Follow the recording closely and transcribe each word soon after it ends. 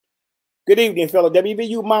Good evening, fellow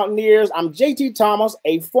WVU Mountaineers. I'm JT Thomas,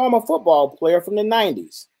 a former football player from the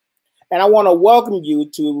 90s. And I want to welcome you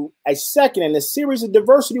to a second in a series of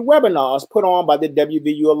diversity webinars put on by the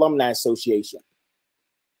WVU Alumni Association.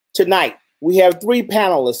 Tonight, we have three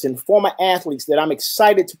panelists and former athletes that I'm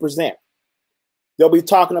excited to present. They'll be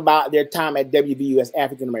talking about their time at WVU as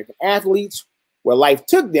African-American athletes, where life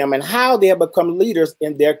took them, and how they have become leaders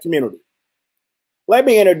in their community. Let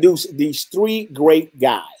me introduce these three great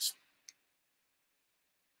guys.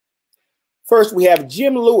 First, we have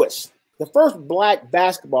Jim Lewis, the first Black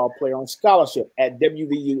basketball player on scholarship at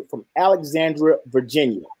WVU from Alexandria,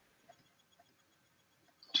 Virginia.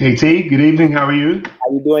 JT, good evening. How are you?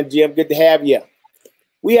 How you doing, Jim? Good to have you.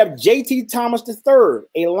 We have JT Thomas III,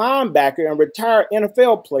 a linebacker and retired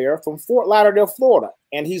NFL player from Fort Lauderdale, Florida,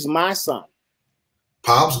 and he's my son.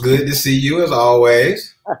 Pops, good to see you as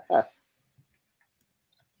always.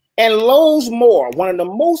 And Lowe's Moore, one of the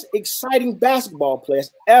most exciting basketball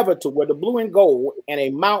players ever to wear the blue and gold, and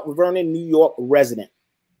a Mount Vernon, New York resident.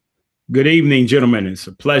 Good evening, gentlemen. It's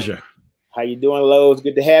a pleasure. How you doing, Lowe's?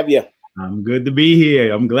 Good to have you. I'm good to be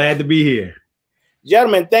here. I'm glad to be here.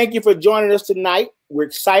 Gentlemen, thank you for joining us tonight. We're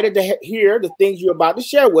excited to hear the things you're about to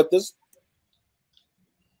share with us.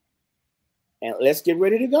 And let's get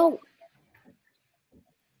ready to go.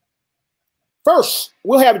 First,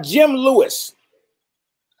 we'll have Jim Lewis.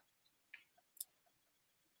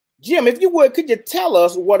 Jim, if you would, could you tell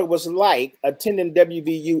us what it was like attending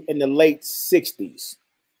WVU in the late 60s?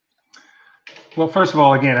 Well, first of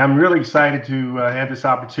all, again, I'm really excited to have this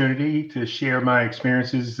opportunity to share my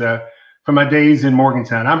experiences from my days in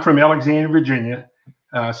Morgantown. I'm from Alexandria, Virginia,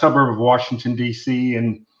 a suburb of Washington, D.C.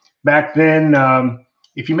 And back then,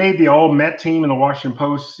 if you made the All-Met team in the Washington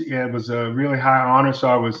Post, it was a really high honor. So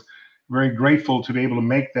I was very grateful to be able to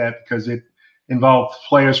make that because it involved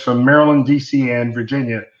players from Maryland, D.C., and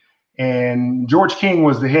Virginia. And George King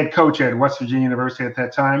was the head coach at West Virginia University at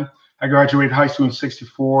that time. I graduated high school in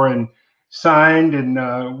 '64 and signed,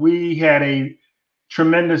 and we had a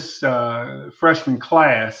tremendous freshman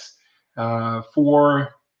class.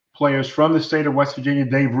 4 players from the state of West Virginia: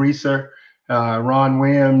 Dave Reeser, Ron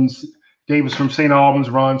Williams, Dave was from St. Albans,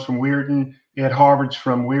 Ron's from Weirton, Ed Harvard's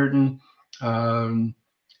from Weirton,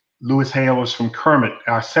 Lewis Hale was from Kermit.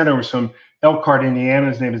 Our center was from Elkhart, Indiana.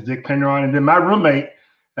 His name is Dick Penron. And then my roommate,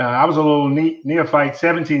 I was a little neophyte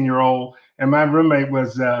 17-year-old, and my roommate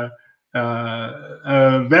was a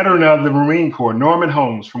veteran of the Marine Corps, Norman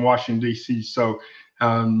Holmes from Washington, D.C. So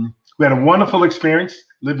we had a wonderful experience,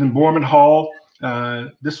 lived in Borman Hall.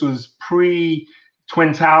 This was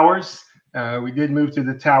pre-Twin Towers. We did move to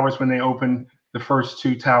the towers when they opened the first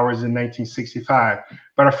 2 towers in 1965.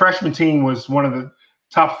 But our freshman team was one of the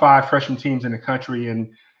top 5 freshman teams in the country. And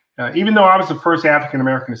even though I was the first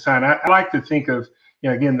African-American to sign, I like to think of,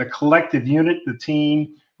 again, the collective unit, the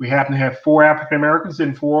team. We happen to have 4 African-Americans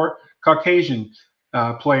and 4 Caucasian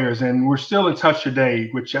players. And we're still in touch today,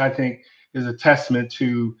 which I think is a testament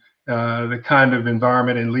to the kind of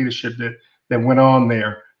environment and leadership that went on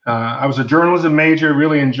there. I was a journalism major,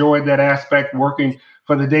 really enjoyed that aspect, working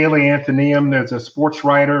for the Daily Athenaeum as a sports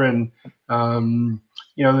writer. And,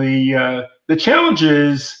 the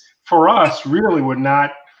challenges for us really were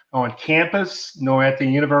not on campus, nor at the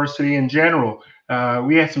university in general.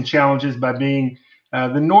 We had some challenges by being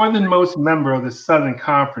the northernmost member of the Southern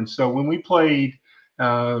Conference. So when we played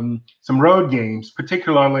some road games,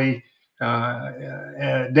 particularly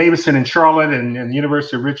Davidson and Charlotte and the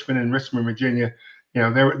University of Richmond and Richmond, Virginia,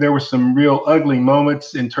 there were some real ugly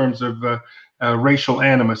moments in terms of racial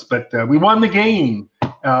animus. But we won the game,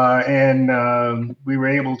 and we were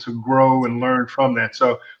able to grow and learn from that.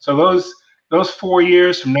 So those 4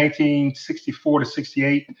 years from 1964 to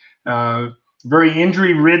 68, very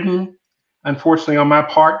injury-ridden, unfortunately, on my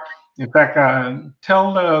part. In fact,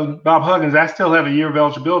 tell Bob Huggins I still have a year of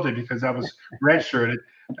eligibility because I was redshirted,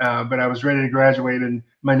 but I was ready to graduate, and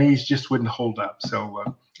my knees just wouldn't hold up. So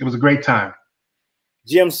it was a great time.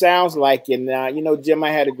 Jim, sounds like it. Jim,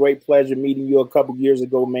 I had a great pleasure meeting you a couple years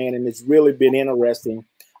ago, man, and it's really been interesting.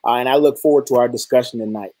 And I look forward to our discussion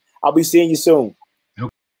tonight. I'll be seeing you soon. Okay.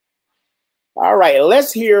 All right,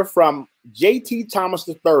 let's hear from JT Thomas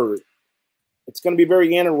III. It's going to be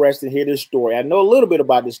very interesting to hear this story. I know a little bit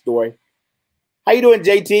about this story. How you doing,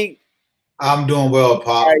 JT? I'm doing well,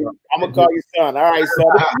 Pop. Right, I'm going to call you son. All right,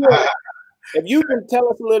 so if you can tell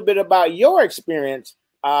us a little bit about your experience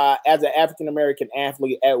as an African-American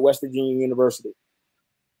athlete at West Virginia University.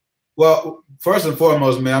 Well, first and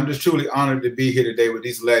foremost, man, I'm just truly honored to be here today with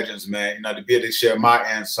these legends, man, to be able to share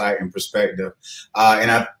my insight and perspective. And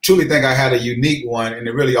I truly think I had a unique one, and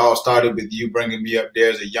it really all started with you bringing me up there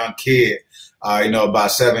as a young kid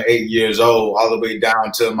about 7, 8 years old, all the way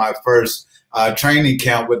down to my first training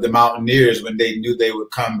camp with the Mountaineers when they knew they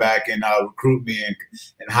would come back and recruit me in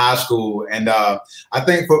high school. And I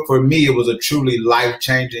think for me, it was a truly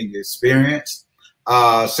life-changing experience,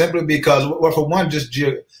 simply because, well, for one, just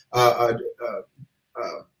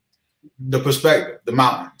the perspective, the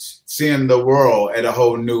mountains, seeing the world at a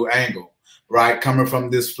whole new angle, right? Coming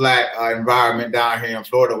from this flat environment down here in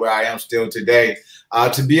Florida, where I am still today,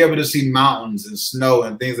 to be able to see mountains and snow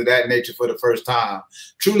and things of that nature for the first time,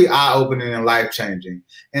 truly eye-opening and life-changing.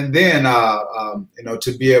 And then,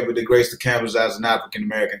 to be able to grace the campus as an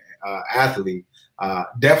African-American athlete,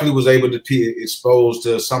 definitely was able to be exposed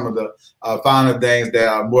to some of the finer things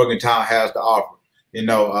that Morgantown has to offer. In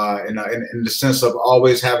the sense of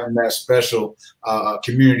always having that special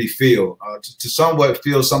community feel, to somewhat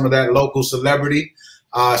feel some of that local celebrity,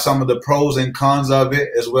 some of the pros and cons of it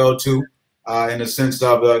as well too, in the sense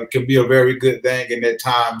of it can be a very good thing, and at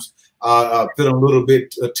times feeling a little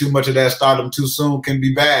bit too much of that stardom too soon can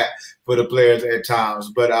be bad for the players at times.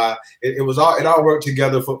 But it all worked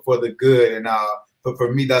together for the good, and but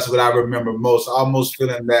for me, that's what I remember most, almost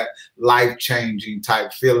feeling that life-changing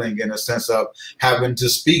type feeling, in a sense of having to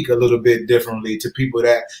speak a little bit differently to people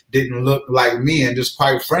that didn't look like me. And just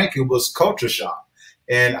quite frank, it was culture shock.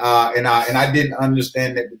 And I didn't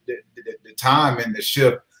understand that the time and the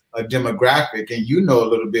shift demographic. And a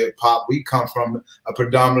little bit, Pop, we come from a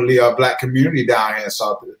predominantly Black community down here in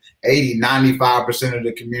South. 95% of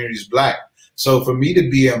the community is Black. So for me to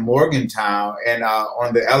be in Morgantown and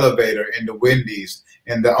on the elevator in the Wendy's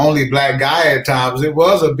and the only Black guy at times, it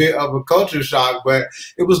was a bit of a culture shock, but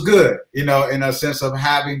it was good, in a sense of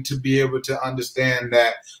having to be able to understand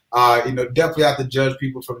that, definitely have to judge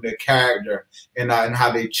people from their character and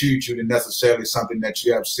how they treat you than necessarily something that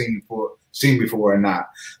you have seen before or not.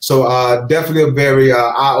 So definitely a very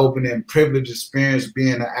eye-opening, privileged experience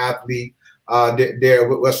being an athlete there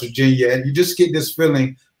with West Virginia. And you just get this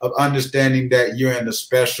feeling of understanding that you're in a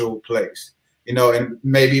special place, and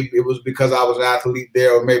maybe it was because I was an athlete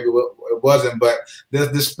there, or maybe it wasn't, but there's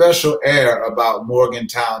this special air about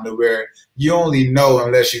Morgantown to where you only know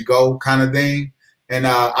unless you go, kind of thing. And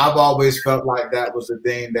I've always felt like that was the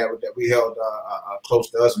thing that we held close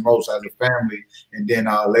to us most as a family, and then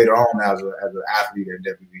later on as an athlete at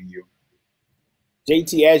WVU.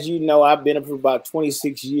 JT, as you know, I've been up for about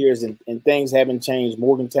 26 years, and things haven't changed.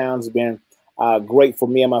 Morgantown's been great for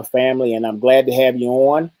me and my family, and I'm glad to have you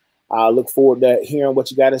on. I look forward to hearing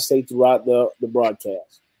what you got to say throughout the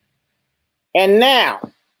broadcast. And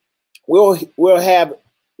now we'll have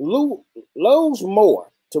Lowe's Moore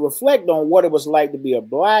to reflect on what it was like to be a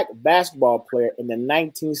Black basketball player in the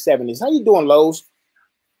 1970s. How you doing, Lowe's?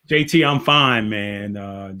 JT, I'm fine,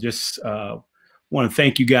 man. Just want to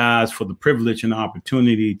thank you guys for the privilege and the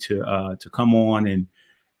opportunity to come on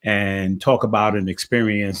and talk about an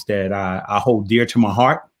experience that I hold dear to my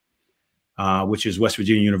heart, which is West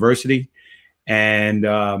Virginia University. And,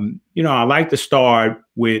 I like to start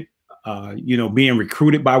with, being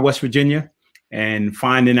recruited by West Virginia and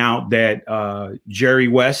finding out that Jerry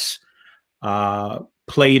West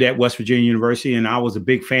played at West Virginia University. And I was a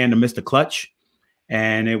big fan of Mr. Clutch.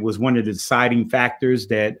 And it was one of the deciding factors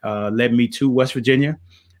that led me to West Virginia,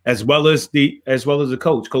 as well as the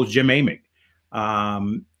coach, Coach Jim Amick.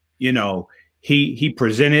 He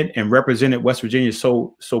presented and represented West Virginia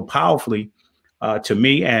so powerfully to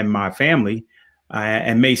me and my family,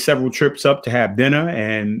 and made several trips up to have dinner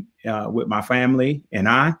and with my family and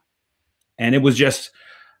I. And it was just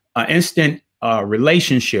an instant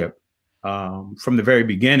relationship from the very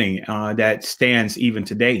beginning that stands even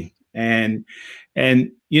today. And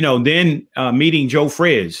then meeting Joe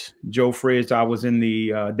Frizz. Joe Frizz, I was in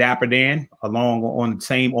the Dapper Dan along on the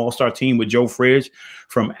same all-star team with Joe Frizz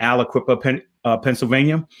from Aliquippa,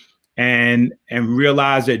 Pennsylvania, and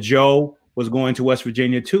realized that Joe was going to West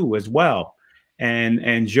Virginia too as well.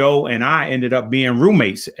 And Joe and I ended up being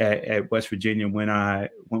roommates at West Virginia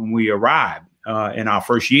when we arrived in our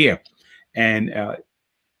first year. And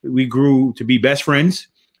we grew to be best friends,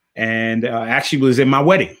 and actually was in my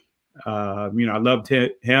wedding. I loved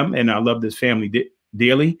him and I loved his family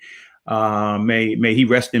dearly. May he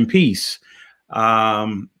rest in peace.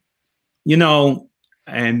 And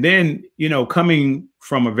then, coming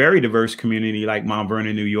from a very diverse community like Mount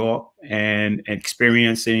Vernon, New York, and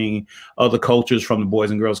experiencing other cultures from the Boys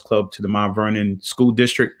and Girls Club to the Mount Vernon School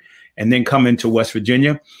District, and then coming to West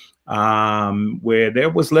Virginia, where there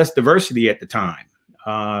was less diversity at the time.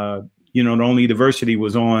 The only diversity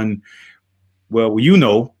was on,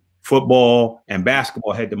 football and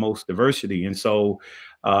basketball had the most diversity. And so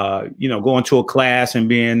You know, going to a class and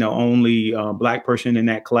being the only Black person in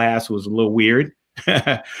that class was a little weird.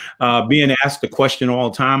 Being asked the question all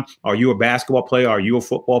the time, are you a basketball player? Are you a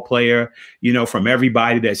football player? You know, from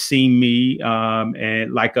everybody that's seen me,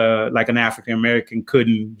 and like an African American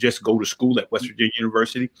couldn't just go to school at West Virginia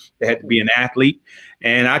University. They had to be an athlete.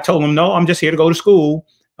 And I told them, no, I'm just here to go to school,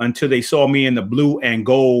 until they saw me in the blue and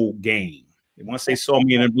gold game. And once they saw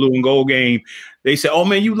me in the blue and gold game, they said, oh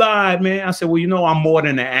man, you lied, man. I said, well, you know, I'm more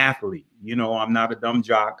than an athlete. You know, I'm not a dumb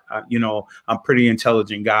jock. You know, I'm a pretty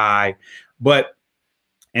intelligent guy.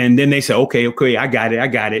 And then they said, okay, I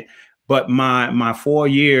got it. But my 4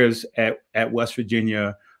 years at West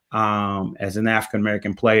Virginia as an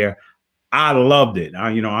African-American player, I loved it.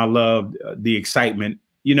 You know, I loved the excitement.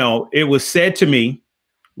 You know, it was said to me,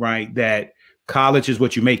 right, that college is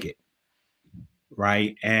what you make it,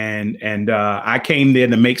 right? And I came there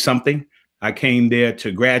to make something. I came there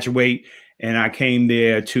to graduate, and I came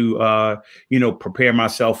there to, you know, prepare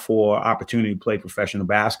myself for opportunity to play professional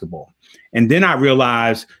basketball. And then I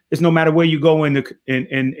realized it's no matter where you go in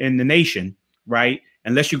the nation, right?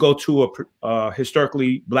 Unless you go to a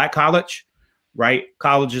historically Black college, right?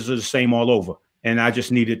 Colleges are the same all over. And I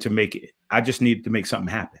just needed to make it. I just needed to make something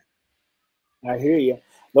happen. I hear you.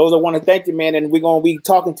 Those I want to thank you, man. And we're going to be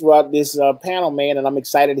talking throughout this panel, man. And I'm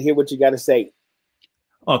excited to hear what you got to say.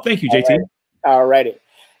 Oh, thank you, JT. All righty.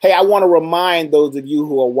 Hey, I want to remind those of you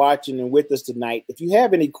who are watching and with us tonight, if you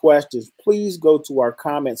have any questions, please go to our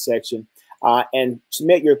comment section and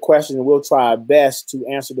submit your questions, and we'll try our best to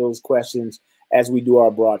answer those questions as we do our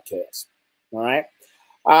broadcast. All right.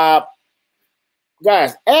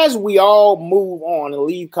 Guys, as we all move on and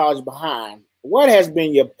leave college behind, what has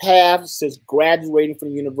been your path since graduating from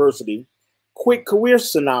university? Quick career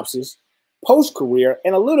synopsis, post-career,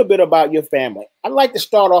 and a little bit about your family. I'd like to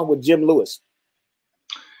start off with Jim Lewis.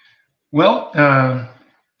 Well,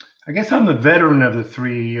 I guess I'm the veteran of the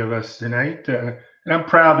three of us tonight, and I'm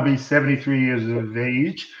proud to be 73 years of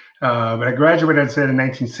age. But I graduated, as I said, in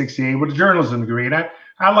 1968 with a journalism degree. And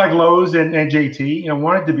I like Lowe's and JT, you know,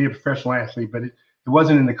 wanted to be a professional athlete, but it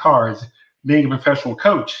wasn't in the cards. Being a professional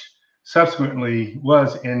coach subsequently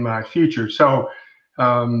was in my future. So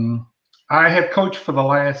I have coached for the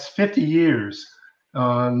last 50 years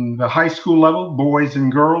on the high school level, boys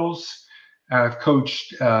and girls. I've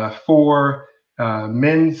coached 4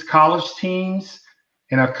 men's college teams,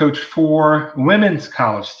 and I've coached 4 women's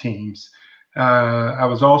college teams. I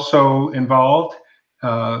was also involved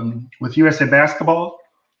with USA Basketball,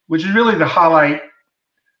 which is really the highlight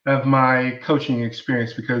of my coaching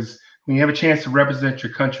experience, because when you have a chance to represent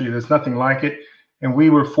your country, there's nothing like it. And we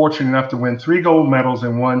were fortunate enough to win 3 gold medals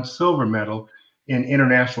and 1 silver medal in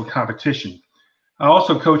international competition. I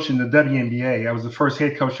also coached in the WNBA. I was the first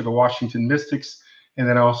head coach of the Washington Mystics, and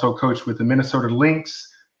then I also coached with the Minnesota Lynx,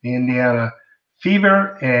 the Indiana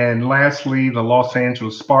Fever, and lastly, the Los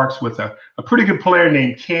Angeles Sparks with a pretty good player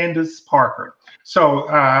named Candace Parker. So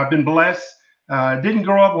I've been blessed. Didn't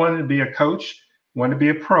grow up wanting to be a coach, wanted to be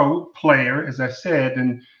a pro player, as I said,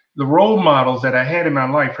 and the role models that I had in my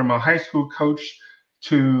life, from a high school coach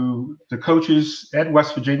to the coaches at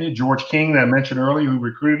West Virginia, George King, that I mentioned earlier, who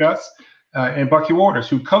recruited us, and Bucky Waters,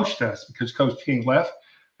 who coached us because Coach King left.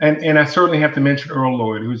 And I certainly have to mention Earl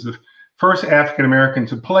Lloyd, who's the first African-American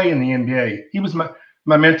to play in the NBA. He was my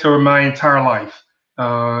mentor my entire life.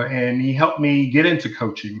 And he helped me get into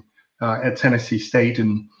coaching at Tennessee State.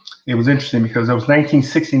 And it was interesting because it was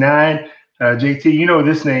 1969. JT, you know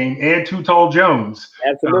this name, Ed Too Tall Jones.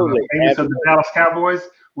 Absolutely. Famous of the Dallas Cowboys,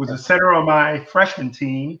 was a center on my freshman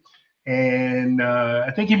team. And I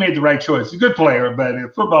think he made the right choice. He's a good player, but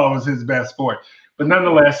football was his best sport. But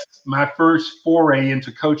nonetheless, my first foray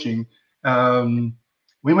into coaching,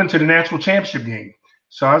 we went to the national championship game.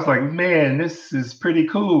 So I was like, man, this is pretty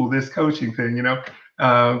cool, this coaching thing, you know.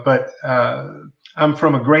 But I'm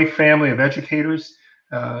from a great family of educators.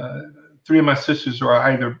 3 of my sisters are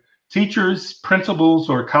either teachers, principals,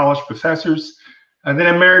 or college professors. And then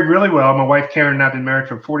I married really well. My wife, Karen, and I have been married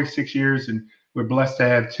for 46 years, and we're blessed to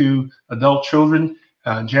have 2 adult children,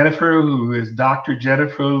 Jennifer, who is Dr.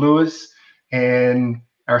 Jennifer Lewis, and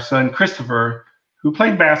our son, Christopher, who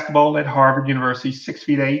played basketball at Harvard University,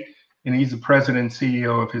 6'8", and he's the president and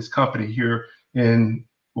CEO of his company here in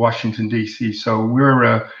Washington, D.C. So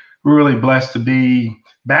we're really blessed to be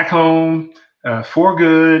back home for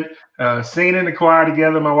good, singing in the choir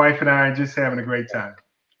together, my wife and I, just having a great time.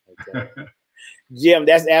 Okay. Jim,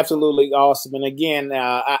 that's absolutely awesome. And again,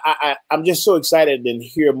 I'm just so excited to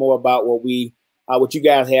hear more about what you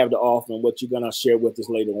guys have to offer and what you're going to share with us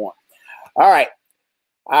later on. All right.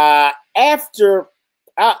 I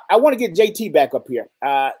want to get JT back up here.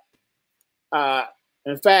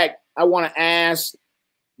 In fact, I want to ask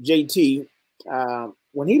JT,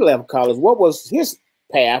 when he left college, what was his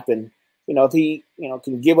path? And, if he,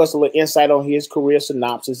 can give us a little insight on his career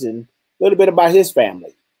synopsis and a little bit about his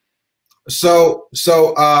family. So,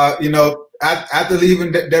 after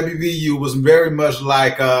leaving WVU was very much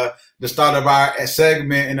like the start of our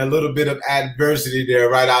segment and a little bit of adversity there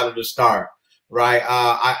right out of the start, right?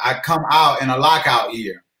 I come out in a lockout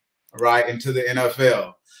year, right, into the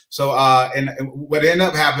NFL. So, and what ended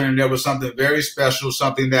up happening there was something very special,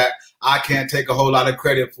 something that I can't take a whole lot of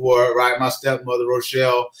credit for, right? My stepmother,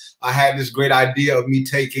 Rochelle, I had this great idea of me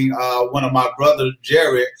taking one of my brothers,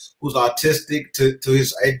 Jared, who's autistic, to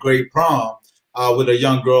his 8th grade prom with a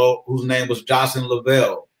young girl whose name was Jocelyn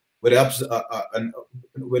Lavelle, with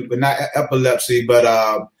not epilepsy, but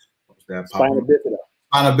what was that? Spinal bifida.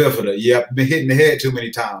 Spinal bifida. Yep, been hitting the head too many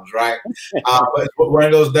times, right? But it's one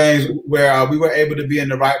of those things where we were able to be in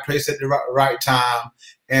the right place at the right time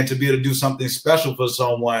and to be able to do something special for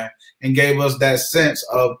someone, and gave us that sense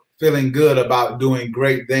of feeling good about doing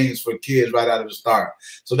great things for kids right out of the start.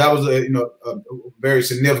 So that was a very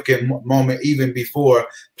significant moment, even before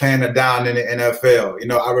playing it down in the NFL.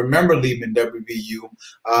 I remember leaving WVU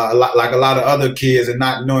like a lot of other kids and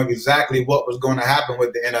not knowing exactly what was going to happen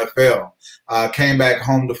with the NFL. Came back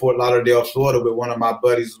home to Fort Lauderdale, Florida with one of my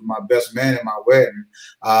buddies, my best man at my wedding,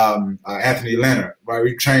 Anthony Leonard. Right,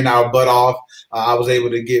 we trained our butt off. I was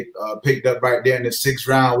able to get picked up right there in the 6th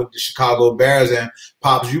round with the Chicago Bears. And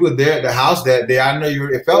Pops, you were there at the house that day. I know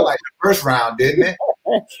it felt like the 1st round, didn't it?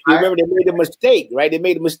 You remember they made a mistake, right? They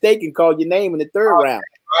made a mistake and called your name in the 3rd round.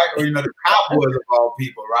 Right? Or, the Cowboys of all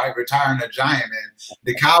people, right? Retiring a Giant. And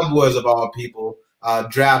the Cowboys of all people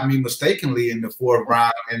draft me mistakenly in the 4th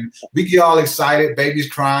round. And we get all excited, baby's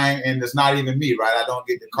crying, and it's not even me, right? I don't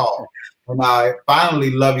get the call. And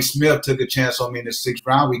finally, Lovie Smith took a chance on me in the 6th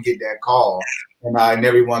round. We get that call, and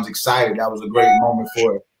everyone's excited. That was a great moment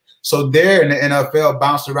for it. So there in the NFL,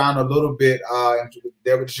 bounced around a little bit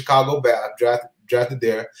there with the Chicago Bears, drafted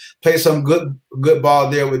there. Played some good ball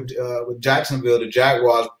there with Jacksonville, the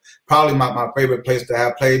Jaguars. Probably my favorite place to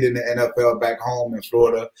have played in the NFL back home in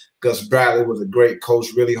Florida. Gus Bradley was a great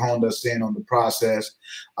coach, really honed us in on the process.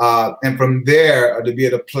 And from there, to be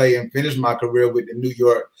able to play and finish my career with the New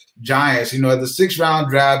York Giants, as a 6th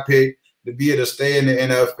round draft pick, to be able to stay in the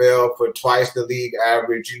NFL for twice the league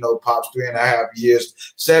average, Pops 3.5 years,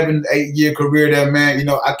 7-8 year career there, man.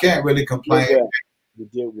 I can't really complain. You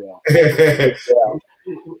did well.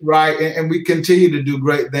 Right, and we continue to do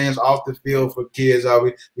great things off the field for kids.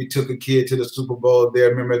 We took a kid to the Super Bowl there.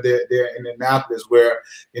 Remember there in Indianapolis, where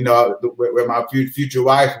where my future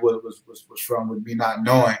wife was from, with me not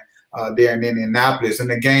knowing, there in Indianapolis, in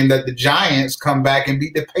the game that the Giants come back and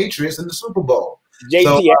beat the Patriots in the Super Bowl.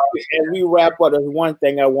 JT, as we wrap up, there's one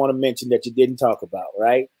thing I want to mention that you didn't talk about,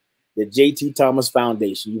 right? The JT Thomas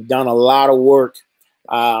Foundation. You've done a lot of work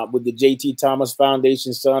with the JT Thomas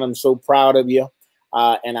Foundation, son. I'm so proud of you.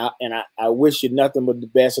 And I wish you nothing but the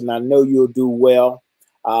best, and I know you'll do well.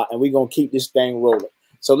 And we're going to keep this thing rolling.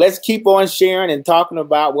 So let's keep on sharing and talking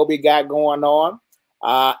about what we got going on.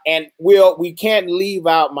 And we can't leave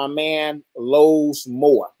out my man, Lowe's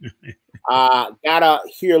Moore. Gotta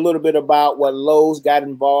hear a little bit about what Lowe's got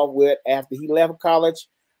involved with after he left college,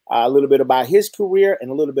 a little bit about his career,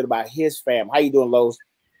 and a little bit about his family. How you doing, Lowe's?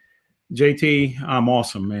 JT, I'm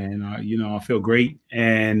awesome, man. I feel great.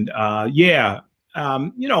 And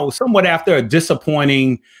somewhat after a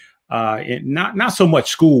disappointing, not so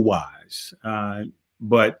much school wise,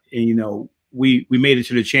 but we made it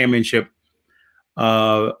to the championship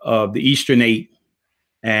of the Eastern 8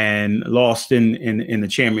 and lost in the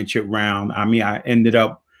championship round. I mean, I ended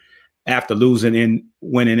up, after losing,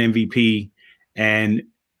 winning MVP, and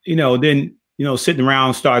then sitting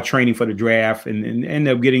around, start training for the draft, and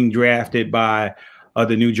ended up getting drafted by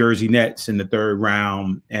the New Jersey Nets in the 3rd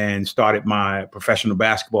round, and started my professional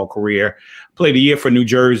basketball career. Played a year for New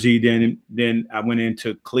Jersey, then I went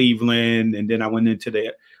into Cleveland, and then I went into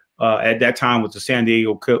the at that time was the San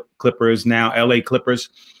Diego Clippers, now LA Clippers.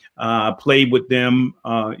 Played with them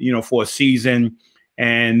for a season,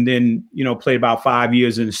 and then played about 5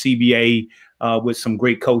 years in the CBA with some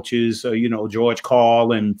great coaches, George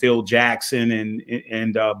Karl and Phil Jackson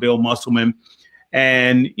and Bill Musselman.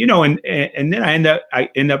 And and then I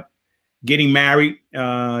end up getting married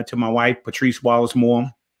to my wife, Patrice Wallace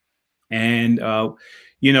Moore, and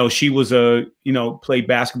she was played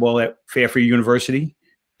basketball at Fairfield University,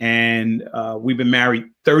 and we've been married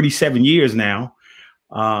 37 years now.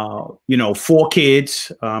 4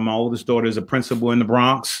 kids. My oldest daughter is a principal in the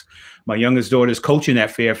Bronx. My youngest daughter is coaching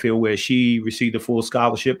at Fairfield, where she received a full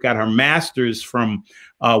scholarship, got her master's from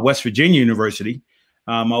West Virginia University.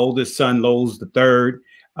 My oldest son, Lowe's the third,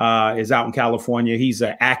 is out in California. He's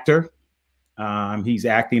an actor. He's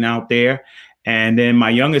acting out there. And then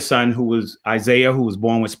my youngest son, who was Isaiah, who was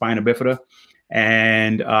born with spina bifida,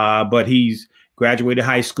 and but he's graduated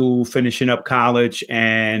high school, finishing up college,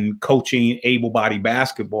 and coaching able-bodied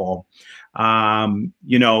basketball.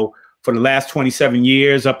 You know, for the last 27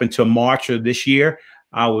 years, up until March of this year,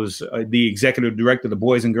 I was the executive director of the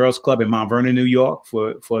Boys and Girls Club in Mount Vernon, New York,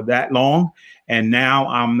 for that long. And now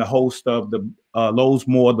I'm the host of the Lowe's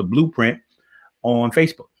More, the Blueprint on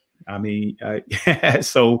Facebook. I mean,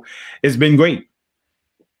 so it's been great.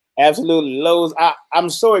 Absolutely, Lowe's. I'm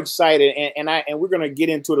so excited, and we're going to get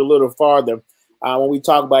into it a little farther when we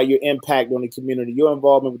talk about your impact on the community. Your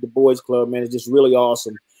involvement with the Boys Club, man, is just really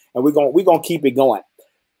awesome, and we're gonna keep it going.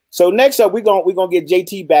 So next up, we're gonna get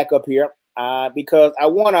JT back up here because I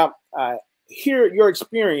want to hear your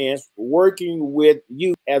experience working with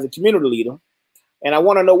youth as a community leader. And I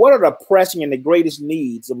want to know, what are the pressing and the greatest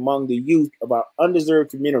needs among the youth of our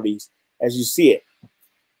underserved communities as you see it?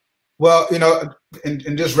 Well, you know,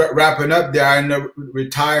 and just wrapping up there, I ended up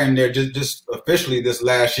retiring there just officially this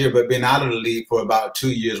last year, but been out of the league for about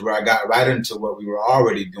 2 years, where I got right into what we were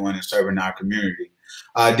already doing and serving our community.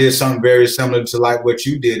 I did something very similar to like what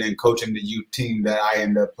you did in coaching the youth team that I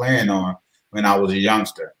ended up playing on when I was a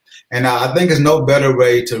youngster. And I think there's no better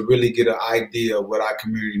way to really get an idea of what our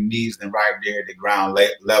community needs than right there at the ground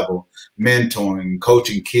level, mentoring,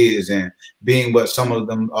 coaching kids, and being what some of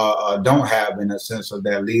them don't have in a sense of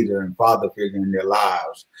their leader and father figure in their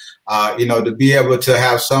lives. You know, to be able to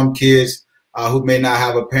have some kids who may not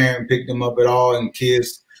have a parent pick them up at all, and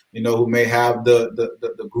kids, you know, who may have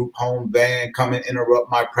the group home van come and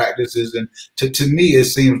interrupt my practices. And to me, it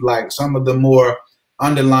seems like some of the more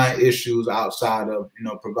underlying issues outside of, you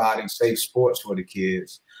know, providing safe sports for the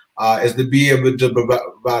kids is to be able to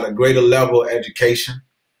provide a greater level of education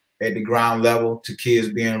at the ground level to kids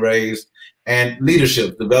being raised, and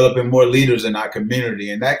leadership, developing more leaders in our community.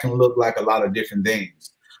 And that can look like a lot of different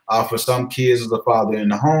things. For some kids, as a father in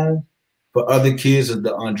the home. For other kids, as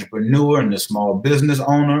the entrepreneur and the small business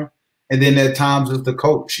owner. And then at times as the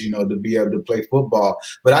coach, you know, to be able to play football.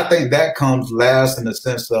 But I think that comes last in the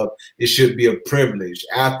sense of it should be a privilege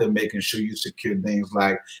after making sure you secure things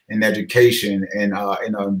like an education and,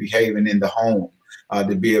 you know, behaving in the home,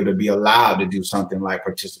 to be able to be allowed to do something like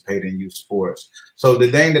participate in youth sports. So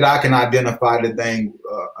the thing that I can identify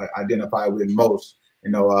with most,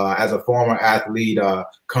 you know, as a former athlete,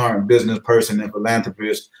 current business person and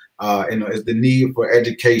philanthropist, you know, is the need for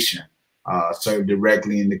education. Serve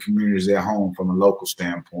directly in the communities at home from a local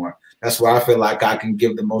standpoint. That's where I feel like I can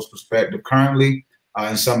give the most perspective currently,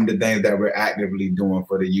 and some of the things that we're actively doing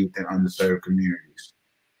for the youth and underserved communities.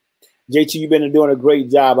 JT, you've been doing a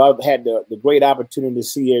great job. I've had the great opportunity to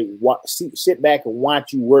sit back and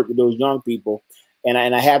watch you work with those young people. And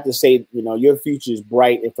I have to say, you know, your future is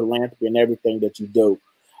bright in philanthropy and everything that you do.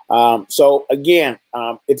 So again,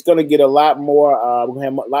 it's going to get a lot more, we're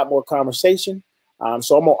going to have a lot more conversation.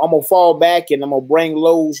 So I'm gonna fall back and I'm gonna bring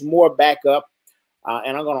Lowe's more back up,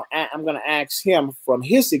 and I'm gonna ask him from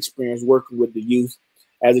his experience working with the youth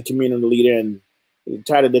as a community leader and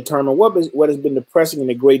try to determine what has been the pressing and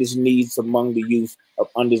the greatest needs among the youth of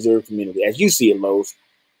underserved community as you see it, Lowe's.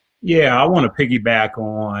 Yeah, I want to piggyback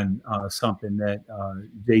on something that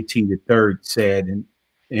JT the third said,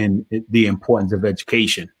 and the importance of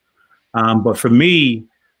education. But for me,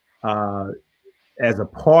 as a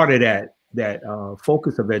part of that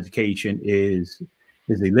focus of education is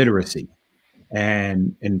illiteracy.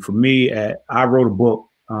 And for me, I wrote a book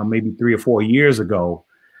maybe 3 or 4 years ago,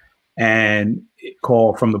 and it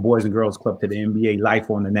called From the Boys and Girls Club to the NBA, Life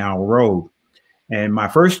on the Narrow Road. And my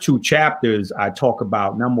first 2 chapters, I talk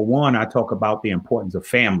about, number one, I talk about the importance of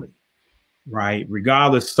family, right?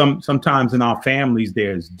 Regardless, sometimes in our families,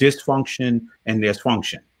 there's dysfunction and there's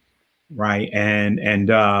function. Right. And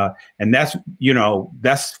that's, you know,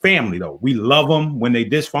 that's family, though. We love them when they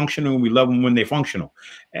dysfunctional. We love them when they're functional.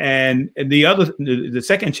 And the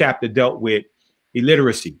second chapter dealt with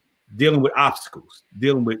illiteracy, dealing with obstacles,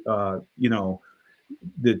 dealing with, you know,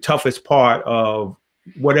 the toughest part of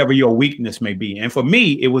whatever your weakness may be. And for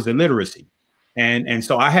me, it was illiteracy. And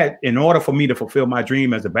so I had, in order for me to fulfill my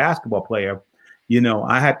dream as a basketball player, you know,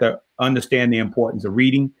 I had to understand the importance of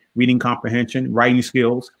reading comprehension, writing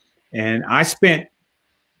skills. And I spent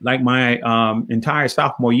like my entire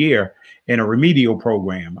sophomore year in a remedial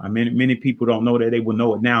program. I mean, many people don't know that. They will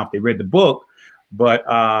know it now if they read the book. But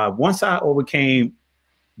once I overcame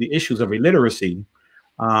the issues of illiteracy,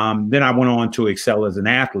 then I went on to excel as an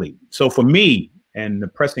athlete. So for me, and the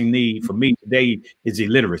pressing need for me today is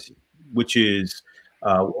illiteracy, which is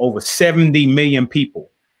over 70 million people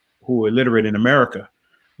who are illiterate in America,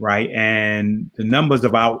 right? And the numbers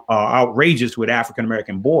are outrageous with African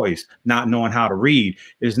American boys not knowing how to read.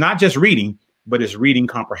 It's not just reading, but it's reading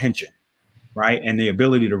comprehension, right? And the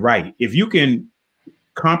ability to write. If you can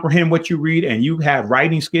comprehend what you read and you have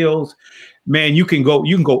writing skills, man, you can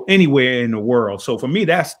go anywhere in the world. So for me,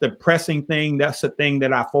 that's the pressing thing. That's the thing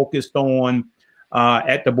that I focused on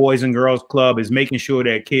at the Boys and Girls Club, is making sure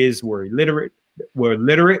that kids were literate,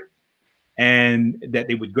 and that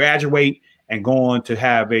they would graduate and go on to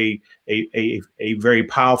have a very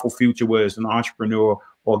powerful future, whether it's an entrepreneur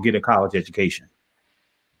or get a college education.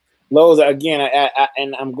 Lowe's, again,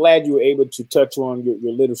 and I'm glad you were able to touch on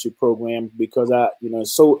your literacy program, because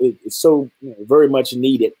it's so very much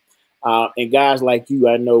needed, and guys like you,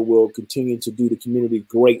 I know, will continue to do the community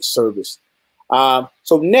great service.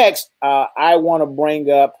 So next, I want to bring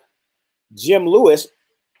up Jim Lewis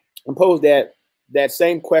and pose that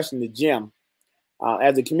same question to Jim.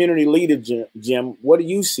 As a community leader, Jim, what do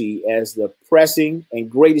you see as the pressing and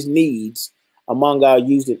greatest needs among our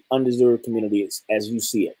youth and underserved communities as you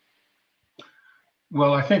see it?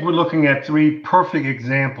 Well, I think we're looking at three perfect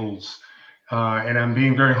examples, and I'm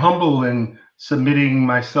being very humble in submitting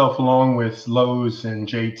myself along with Lowe's and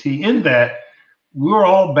JT in that we're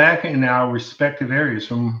all back in our respective areas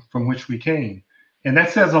from which we came. And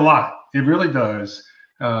that says a lot. It really does.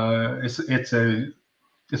 It's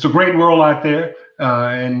a great world out there,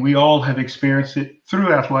 and we all have experienced it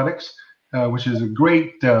through athletics, which is a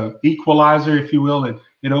great equalizer, if you will.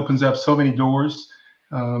 It opens up so many doors.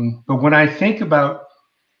 But when I think about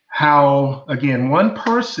how, again, one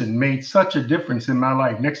person made such a difference in my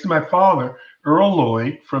life, next to my father, Earl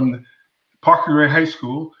Lloyd from Parker Gray High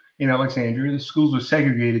School in Alexandria, the schools were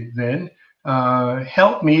segregated then,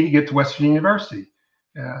 helped me to get to Western University.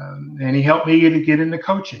 And he helped me to get into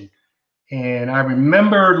coaching. And I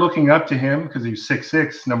remember looking up to him because he was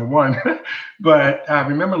 6'6", number one. But I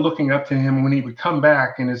remember looking up to him when he would come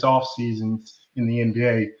back in his off seasons in the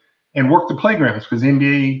NBA and work the playgrounds, because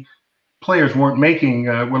NBA players weren't making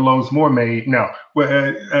what Lowe's Moore made. No,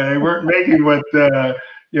 weren't making what the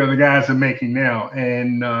guys are making now.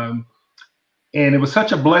 And it was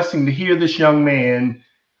such a blessing to hear this young man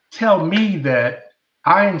tell me that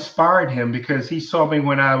I inspired him, because he saw me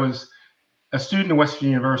when I was a student at Western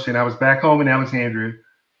University, and I was back home in Alexandria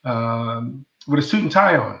with a suit and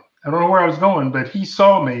tie on. I don't know where I was going, but he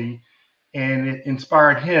saw me, and it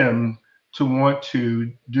inspired him to want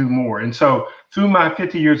to do more. And so through my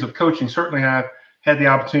 50 years of coaching, certainly I've had the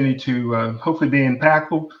opportunity to hopefully be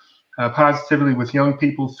impactful positively with young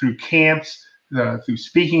people through camps, through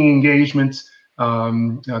speaking engagements,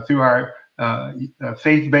 through our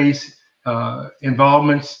faith-based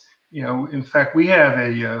involvements. In fact, we have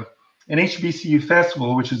an HBCU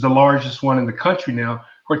festival, which is the largest one in the country now,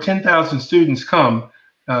 where 10,000 students come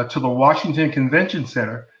to the Washington Convention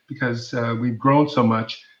Center, because we've grown so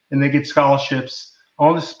much, and they get scholarships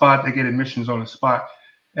on the spot. They get admissions on the spot.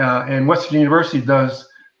 And Western University does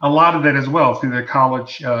a lot of that as well through their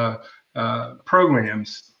college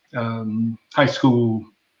programs, high school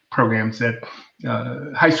programs, at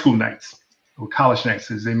high school nights, or college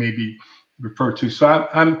nights as they may be referred to. So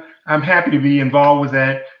I'm happy to be involved with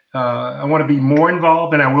that. I want to be more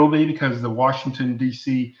involved than I will be, because the Washington,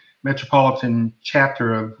 D.C. metropolitan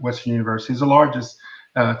chapter of Western University is the largest,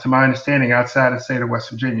 to my understanding, outside of the state of West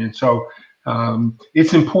Virginia. And so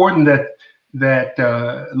it's important that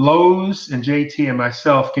Lowe's and JT and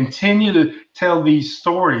myself continue to tell these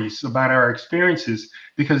stories about our experiences,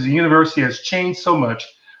 because the university has changed so much.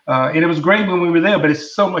 And it was great when we were there, but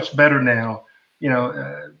it's so much better now.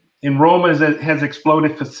 Enrollment has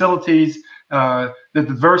exploded, facilities, the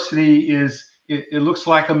diversity it looks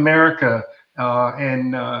like America.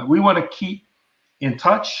 And we want to keep in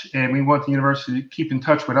touch, and we want the university to keep in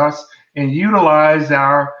touch with us and utilize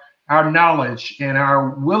our knowledge and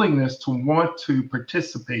our willingness to want to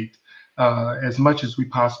participate as much as we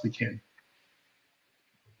possibly can.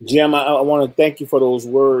 Jim, I want to thank you for those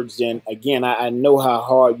words. And again, I know how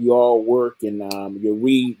hard you all work, and your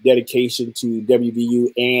rededication to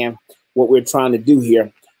WVU and what we're trying to do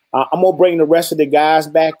here. I'm going to bring the rest of the guys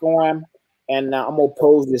back on, and I'm going to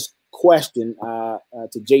pose this question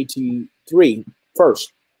to JT3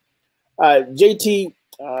 first. JT,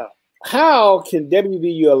 how can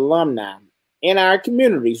WVU alumni in our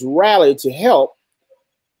communities rally to help,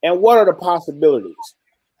 and what are the possibilities?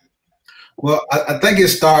 Well, I think it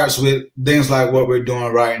starts with things like what we're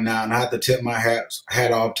doing right now. And I have to tip my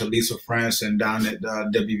hat off to Lisa Franson down at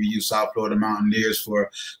WVU South Florida Mountaineers for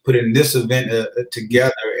putting this event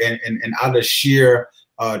together, and out of sheer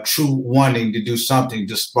true wanting to do something,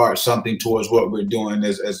 to spark something towards what we're doing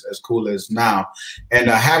as cool as now, and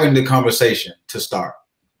having the conversation to start,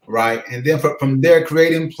 right? And then from there,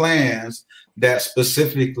 creating plans that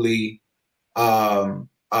specifically target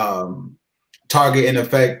and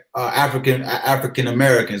affect African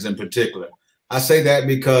Americans in particular. I say that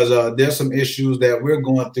because there's some issues that we're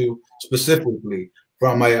going through specifically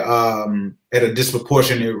from at a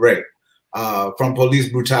disproportionate rate, from police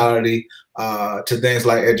brutality to things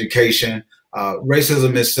like education.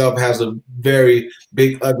 Racism itself has a very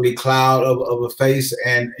big, ugly cloud of a face,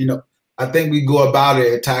 and I think we go about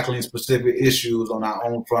it at tackling specific issues on our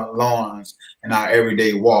own front lawns in our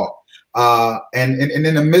everyday walk. And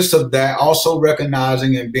in the midst of that, also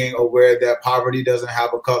recognizing and being aware that poverty doesn't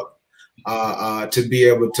have a color. To be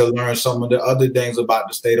able to learn some of the other things about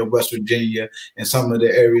the state of West Virginia and some of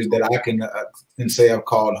the areas that I can say I've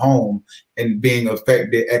called home, and being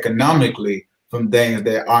affected economically from things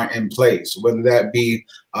that aren't in place, whether that be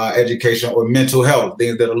education or mental health,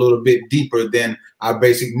 things that are a little bit deeper than our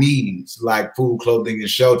basic needs, like food, clothing, and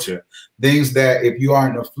shelter. Things that if you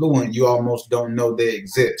aren't affluent, you almost don't know they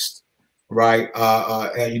exist, right?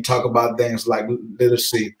 And you talk about things like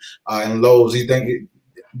literacy and lows. You think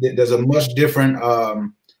there's a much different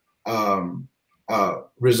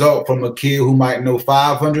result from a kid who might know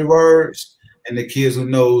 500 words and the kids who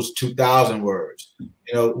knows 2,000 words.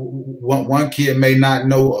 One kid may not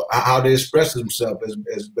know how to express himself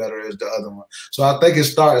as better as the other one. So I think it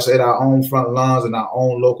starts at our own front lawns and our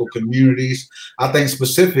own local communities. I think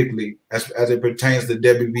specifically as it pertains to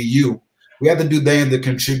WVU, we have to do things that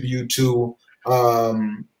contribute to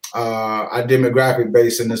our demographic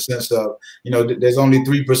base, in the sense of, there's only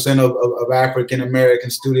 3% of African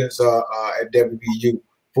American students at WVU,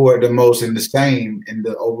 for the most, and the same in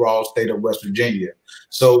the overall state of West Virginia.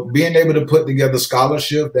 So being able to put together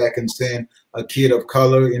scholarship that can send a kid of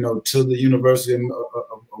color, to the University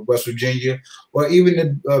of West Virginia, or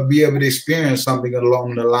even to be able to experience something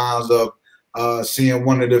along the lines of seeing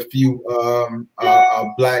one of the few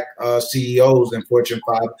black CEOs in Fortune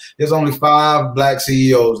 5. There's only 5 black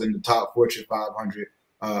CEOs in the top Fortune 500.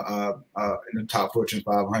 In the top Fortune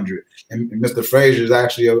 500, and Mr. Frazier is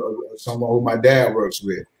actually someone who my dad works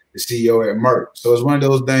with, the CEO at Merck. So it's one of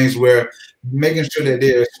those things where making sure that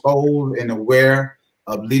they're exposed and aware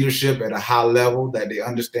of leadership at a high level, that they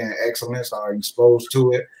understand excellence, are exposed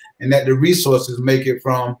to it, and that the resources make it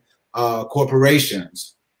from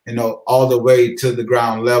corporations, all the way to the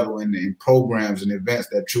ground level, and in programs and events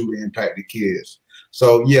that truly impact the kids.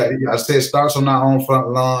 So yeah, I said it starts on our own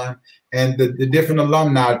front lawn, and the different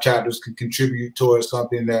alumni chapters can contribute towards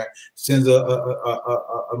something that sends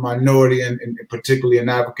a minority, and particularly an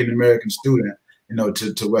African American student,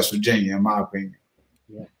 to West Virginia, in my opinion.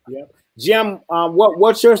 Yeah. Jim,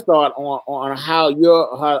 what's your thought on how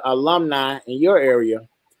your alumni in your area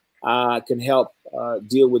can help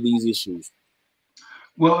deal with these issues?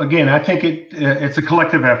 Well, again, I think it's a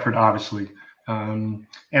collective effort, obviously. And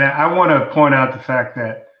I want to point out the fact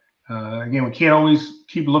that, again, we can't always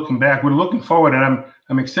keep looking back. We're looking forward, and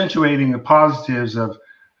I'm accentuating the positives of,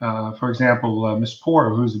 for example, Ms.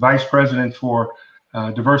 Porter, who's the Vice President for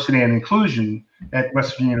Diversity and Inclusion at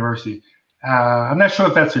West Virginia University. I'm not sure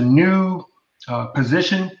if that's a new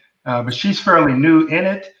position, but she's fairly new in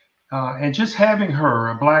it. And just having her,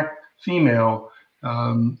 a Black female,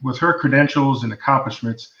 with her credentials and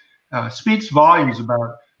accomplishments, speaks volumes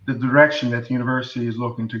about the direction that the university is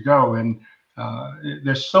looking to go. And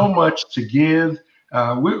there's so much to give.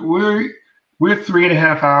 We're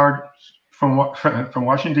 3.5 hours from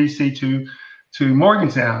Washington, D.C. to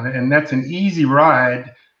Morgantown, and that's an easy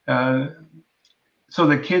ride, so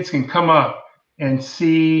that kids can come up and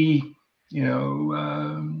see,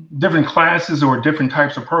 different classes or different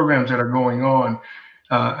types of programs that are going on.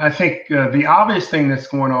 I think the obvious thing that's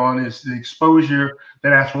going on is the exposure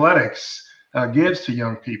that athletics gives to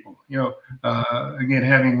young people. Again,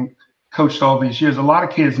 having coached all these years, a lot of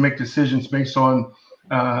kids make decisions based on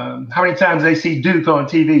how many times they see Duke on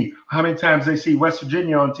TV, how many times they see West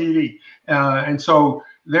Virginia on TV. And so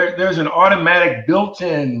there's an automatic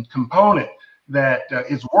built-in component that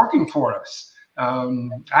is working for us.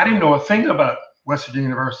 I didn't know a thing about West Virginia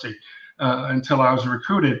University until I was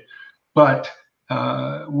recruited, but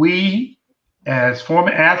we, as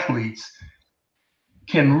former athletes,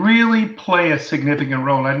 can really play a significant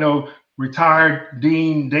role. I know retired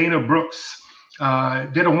Dean Dana Brooks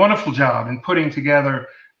did a wonderful job in putting together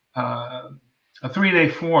a 3-day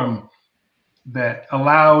forum that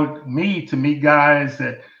allowed me to meet guys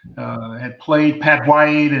that had played, Pat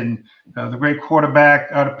White and the great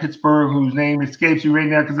quarterback out of Pittsburgh, whose name escapes you right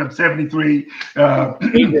now because I'm 73.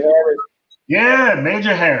 Yeah,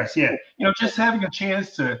 Major Harris. Yeah, just having a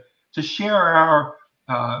chance to share our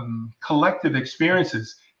collective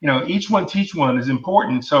experiences. Each one teach one is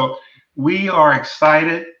important. So we are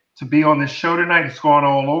excited to be on this show tonight. It's going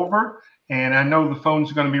all over, and I know the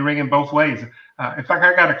phones are going to be ringing both ways. In fact,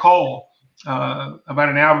 I got a call about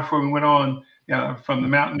an hour before we went on from the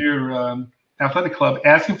Mountaineer Athletic Club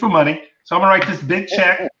asking for money. So I'm gonna write this big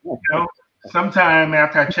check, sometime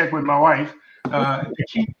after I check with my wife to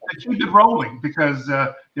keep it rolling, because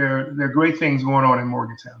there are great things going on in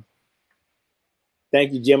Morgantown.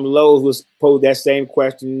 Thank you. Jim Lowe's was posed that same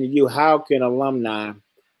question to you. How can alumni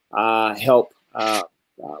help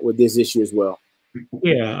with this issue as well?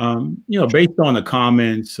 Yeah, based on the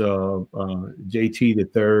comments of JT the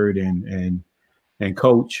third and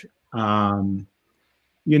Coach,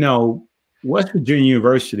 West Virginia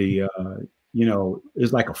University,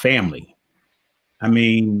 is like a family. I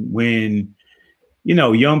mean, when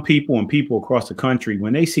young people and people across the country,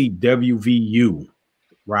 when they see WVU,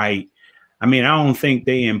 right? I mean, I don't think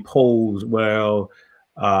they impose, it's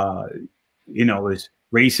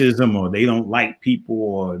racism, or they don't like people,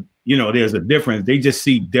 or there's a difference. They just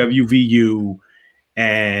see WVU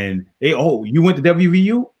and you went to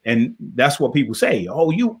WVU, and that's what people say.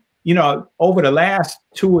 Oh, over the last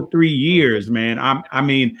 2 or 3 years, man,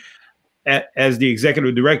 as the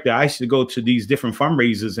executive director, I used to go to these different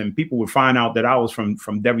fundraisers, and people would find out that I was from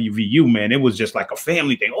WVU, man. It was just like a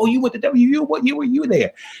family thing. Oh, you went to WVU? What year were you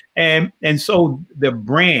there? And so the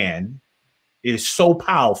brand is so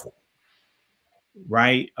powerful,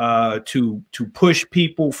 right? To push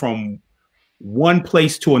people from one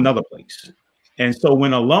place to another place. And so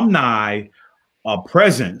when alumni are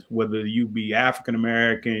present, whether you be African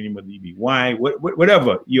American, whether you be white,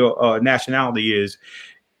 whatever your nationality is,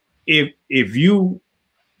 if you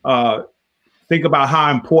think about how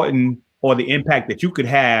important or the impact that you could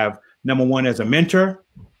have, number one, as a mentor,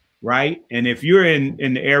 right? And if you're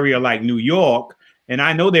in the area like New York, and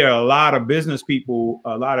I know there are a lot of business people,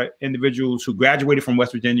 a lot of individuals who graduated from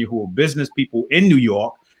West Virginia who are business people in New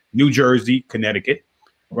York, New Jersey, Connecticut,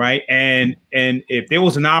 right? And if there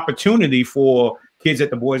was an opportunity for kids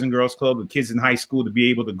at the Boys and Girls Club, or kids in high school, to be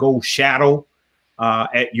able to go shadow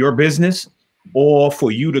at your business, or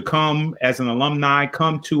for you to come as an alumni,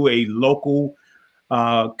 come to a local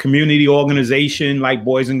community organization like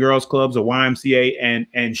Boys and Girls Clubs or YMCA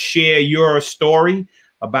and share your story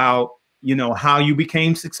about, how you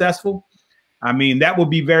became successful. I mean, that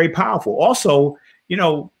would be very powerful. Also,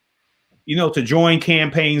 to join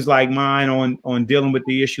campaigns like mine on dealing with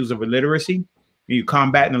the issues of illiteracy,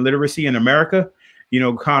 combating illiteracy in America,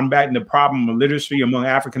 combating the problem of literacy among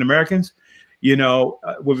African Americans,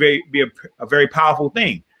 would be a very powerful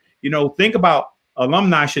thing. Think about,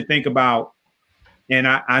 alumni should think about, and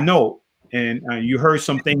I know, and you heard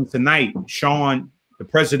some things tonight, Sean, the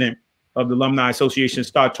president of the Alumni Association,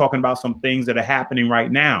 start talking about some things that are happening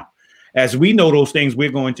right now. As we know those things,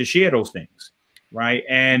 we're going to share those things, right?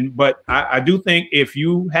 But I do think if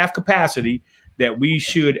you have capacity, that we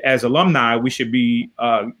should, as alumni, we should be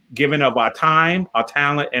giving up our time, our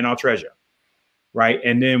talent, and our treasure. Right.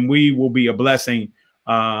 And then we will be a blessing.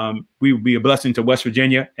 We will be a blessing to West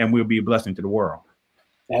Virginia, and we'll be a blessing to the world.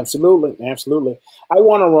 Absolutely. Absolutely. I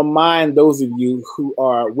want to remind those of you who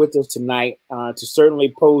are with us tonight to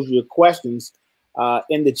certainly pose your questions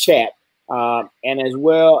in the chat. And as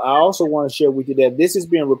well, I also want to share with you that this is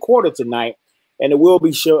being recorded tonight, and it will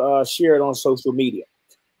be shared on social media.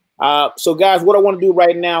 So, guys, what I want to do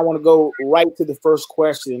right now, I want to go right to the first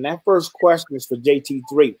question. And that first question is for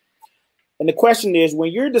JT3. And the question is,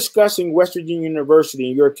 when you're discussing West Virginia University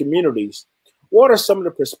in your communities, what are some of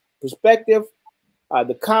the perspective,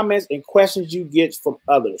 the comments and questions you get from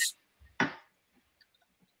others?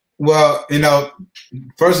 Well,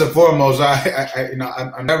 first and foremost,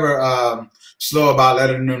 I'm never slow about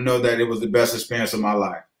letting them know that it was the best experience of my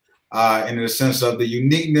life, in the sense of the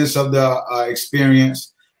uniqueness of the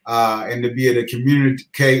experience, and to be able to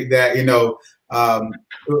communicate that,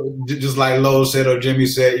 just like Lowe said or Jimmy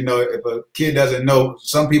said, if a kid doesn't know,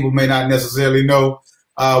 some people may not necessarily know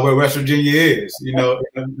where West Virginia is,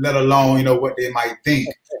 let alone, what they might think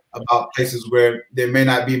about places where there may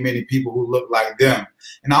not be many people who look like them.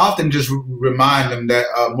 And I often just remind them that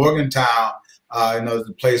Morgantown, is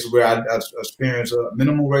the place where I experience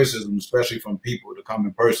minimal racism, especially from people to come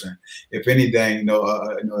in person. If anything,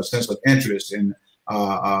 a sense of interest and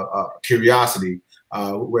curiosity.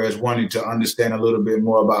 Whereas wanting to understand a little bit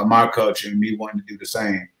more about my culture and me wanting to do the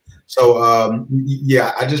same. So,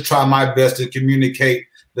 yeah, I just try my best to communicate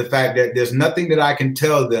the fact that there's nothing that I can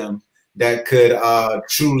tell them that could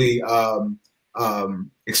truly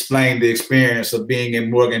explain the experience of being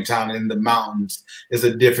in Morgantown in the mountains. Is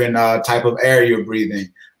a different type of air you're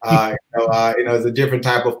breathing. It's a different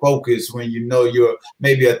type of focus when you know you're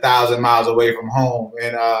maybe 1,000 miles away from home,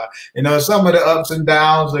 and some of the ups and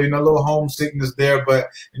downs, a little homesickness there, but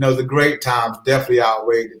the great times definitely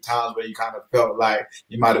outweighed the times where you kind of felt like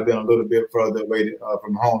you might have been a little bit further away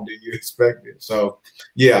from home than you expected. So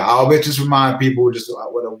yeah, I'll just remind people just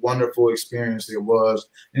what a wonderful experience it was,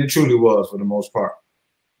 and it truly was for the most part.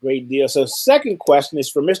 Great deal. So second question is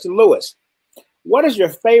for Mr. Lewis. What is your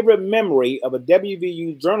favorite memory of a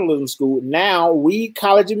WVU journalism school, now Reed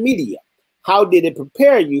College of Media? How did it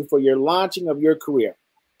prepare you for your launching of your career?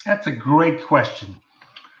 That's a great question.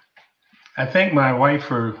 I thank my wife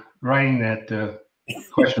for writing that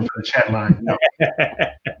question for the chat line. No.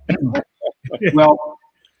 Well,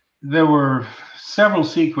 there were several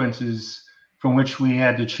sequences from which we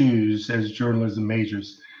had to choose as journalism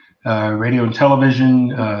majors. Radio and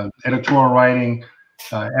television, editorial writing,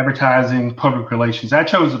 advertising, public relations. I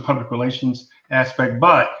chose the public relations aspect,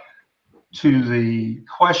 but to the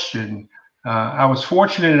question, I was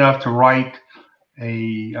fortunate enough to write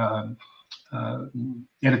a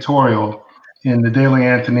editorial in the Daily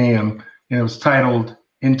Athenaeum, and it was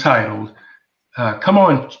entitled, "Come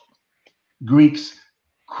on, Greeks,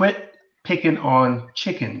 quit picking on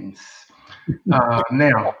chickens." Now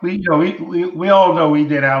we all know we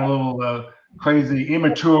did our little crazy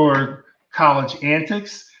immature college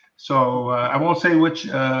antics. So I won't say which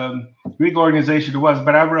Greek organization it was,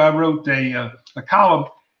 but I wrote a column,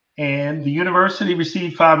 and the university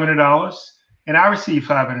received $500, and I received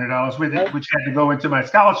 $500 with it, which had to go into my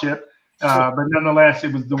scholarship. But nonetheless,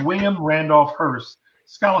 it was the William Randolph Hearst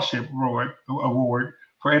Scholarship Award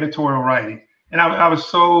for editorial writing, and I was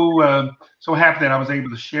so happy that I was able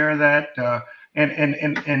to share that.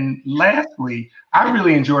 And lastly, I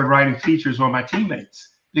really enjoyed writing features on my teammates,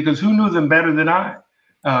 because who knew them better than I?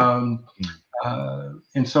 And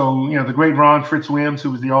so, the great Ron Fritz Williams,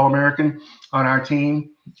 who was the All-American on our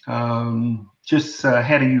team, just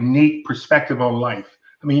had a unique perspective on life.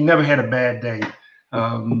 I mean, he never had a bad day.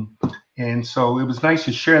 And so it was nice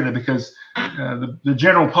to share that, because the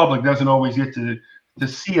general public doesn't always get to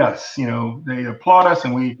see us. They applaud us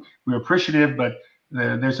and we're appreciative, but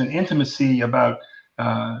there's an intimacy about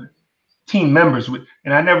team members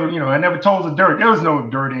and I never told the dirt. There was no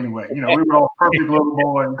dirt anyway. We were all perfect little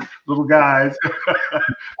boys, little guys.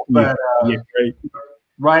 But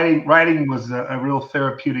writing was a real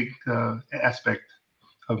therapeutic aspect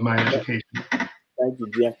of my education. Thank you,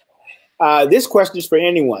 Jim. This question is for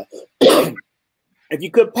anyone. If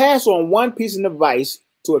you could pass on one piece of advice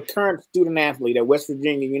to a current student athlete at West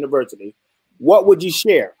Virginia University, what would you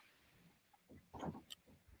share?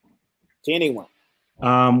 To anyone.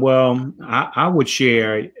 Well, I would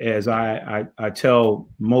share, as I tell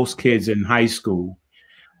most kids in high school,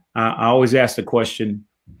 I always ask the question,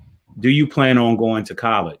 do you plan on going to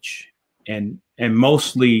college? And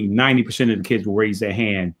mostly 90% of the kids will raise their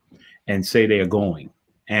hand and say they are going.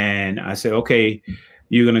 And I say, okay,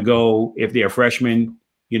 you're going to go, if they're freshmen,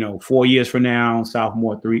 4 years from now,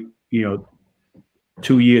 sophomore, 3 years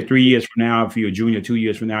from now, if you're a junior, 2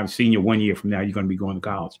 years from now, senior, 1 year from now, you're going to be going to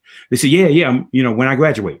college. They said, yeah, when I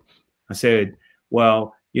graduate. I said,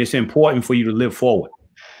 well, it's important for you to live forward,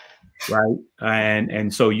 right?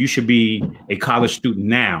 And so you should be a college student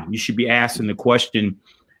now. You should be asking the question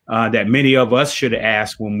that many of us should have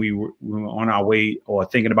asked when we were on our way or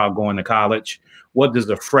thinking about going to college. What does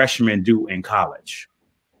a freshman do in college,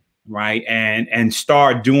 right? And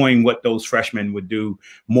start doing what those freshmen would do: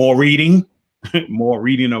 more reading. More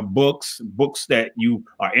reading of books that you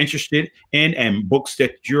are interested in and books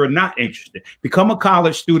that you're not interested. Become a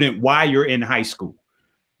college student while you're in high school,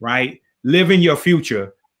 right? Live in your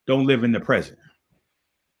future. Don't live in the present.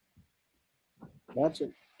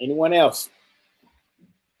 Gotcha. Anyone else?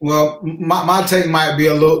 Well, my take might be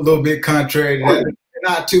a little bit contrary to that.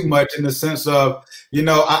 Not too much, in the sense of,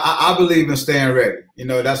 I believe in staying ready.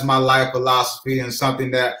 That's my life philosophy, and something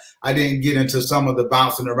that I didn't get into some of the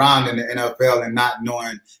bouncing around in the NFL and not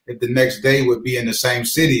knowing if the next day would be in the same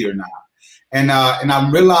city or not. And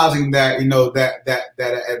I'm realizing that,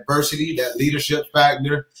 that adversity, that leadership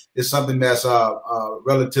factor is something that's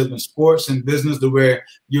relative in sports and business, to where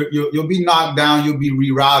you'll be knocked down, you'll be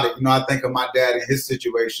rerouted. I think of my dad in his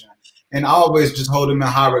situation, and I always just hold him in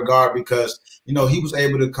high regard, because he was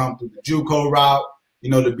able to come through the JUCO route,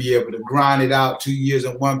 to be able to grind it out 2 years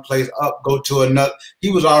in one place, go to another. He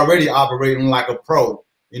was already operating like a pro,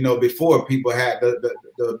 before people had the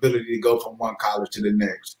ability to go from one college to the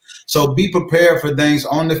next. So be prepared for things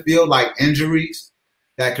on the field, like injuries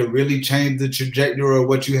that could really change the trajectory of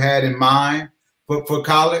what you had in mind. for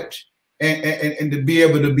college, and to be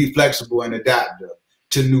able to be flexible and adaptive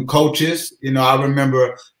to new coaches. You know, I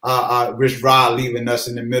remember Rich Rod leaving us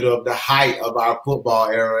in the middle of the height of our football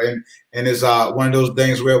era, and it's one of those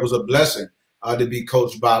things where it was a blessing to be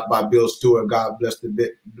coached by Bill Stewart. God bless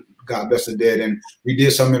the dead, and we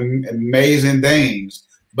did some amazing things.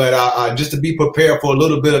 But just to be prepared for a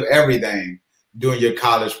little bit of everything during your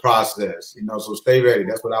college process, you know, so stay ready.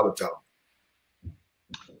 That's what I would tell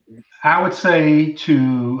them. I would say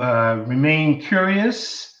to remain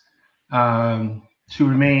curious, to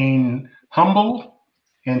remain humble,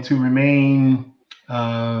 and to remain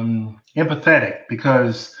empathetic,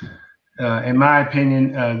 because in my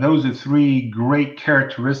opinion, those are three great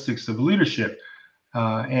characteristics of leadership.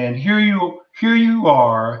 And here you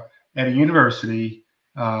are at a university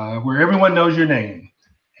where everyone knows your name.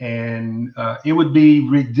 And it would be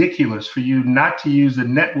ridiculous for you not to use the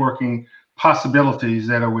networking possibilities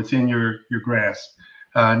that are within your grasp,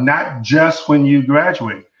 not just when you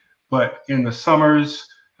graduate, but in the summers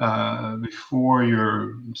before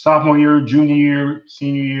your sophomore year, junior year,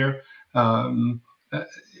 senior year.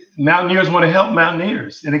 Mountaineers want to help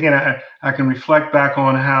Mountaineers. And again, I can reflect back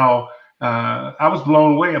on how I was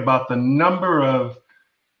blown away about the number of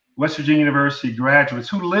West Virginia University graduates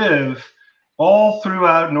who live all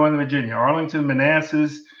throughout Northern Virginia, Arlington,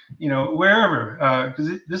 Manassas, you know, wherever,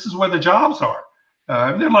 because this is where the jobs are. There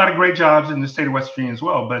are a lot of great jobs in the state of West Virginia as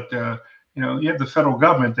well, but you know, you have the federal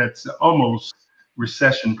government that's almost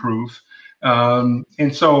recession-proof,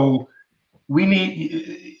 and so we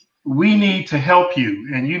need to help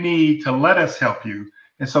you, and you need to let us help you.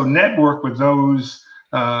 And so network with those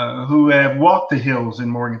who have walked the hills in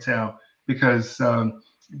Morgantown, because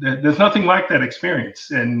there's nothing like that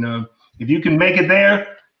experience. And if you can make it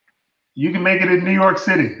there, you can make it in New York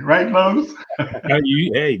City, right, Lowe's?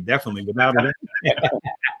 Hey, definitely, without a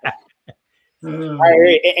doubt.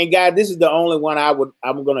 And guys, this is the only one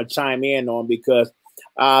I'm going to chime in on, because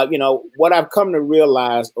you know what I've come to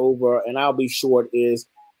realize over, and I'll be short, is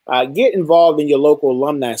get involved in your local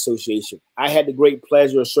alumni association. I had the great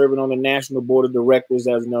pleasure of serving on the national board of directors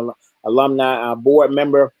as an alumni board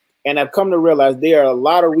member, and I've come to realize there are a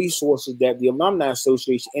lot of resources that the alumni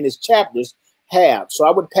association and its chapters have. So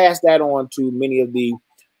I would pass that on to many of the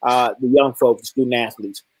young folks, student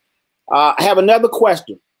athletes. I have another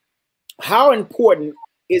question. How important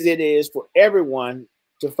is it for everyone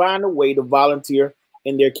to find a way to volunteer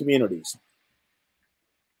in their communities?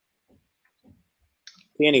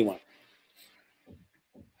 Anyone?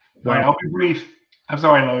 All right, I'll be brief. I'm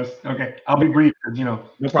sorry, Lois. Okay, I'll be brief because, you know,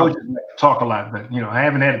 coaches talk a lot, but, you know, I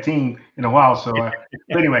haven't had a team in a while. So but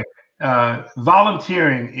anyway,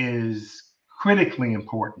 volunteering is critically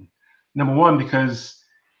important. Number one, because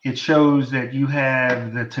it shows that you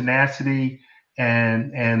have the tenacity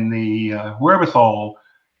and the wherewithal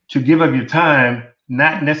to give up your time,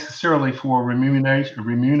 not necessarily for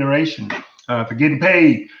remuneration, for getting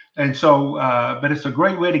paid. And so, but it's a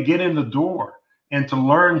great way to get in the door and to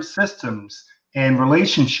learn systems and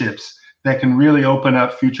relationships that can really open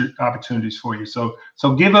up future opportunities for you. So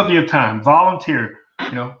give up your time, volunteer,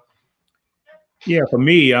 you know. Yeah, for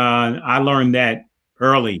me, I learned that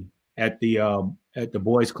early at the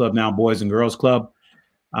boys club, now Boys and Girls Club.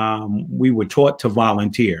 We were taught to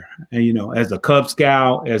volunteer, and, you know, as a Cub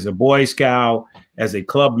Scout, as a Boy Scout, as a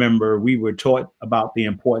club member, we were taught about the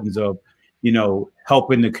importance of, you know,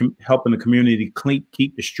 helping the community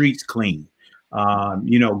keep the streets clean.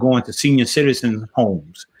 You know, going to senior citizen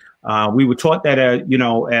homes. We were taught that, you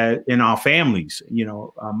know, in our families. You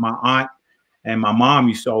know, my aunt and my mom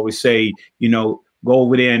used to always say, you know, go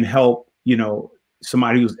over there and help, you know,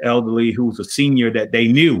 somebody who's elderly, who's a senior that they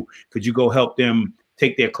knew. Could you go help them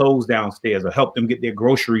take their clothes downstairs or help them get their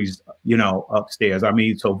groceries, you know, upstairs? I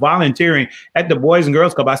mean, so volunteering at the Boys and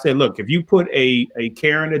Girls Club, I said, look, if you put a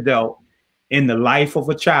caring adult in the life of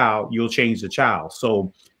a child, you'll change the child.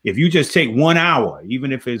 So if you just take 1 hour,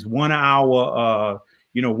 even if it's 1 hour,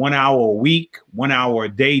 you know, 1 hour a week, 1 hour a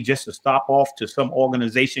day, just to stop off to some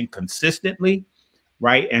organization consistently,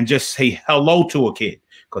 right? And just say hello to a kid,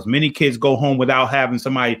 because many kids go home without having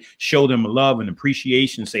somebody show them love and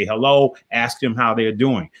appreciation, say hello, ask them how they're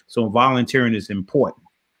doing. So volunteering is important.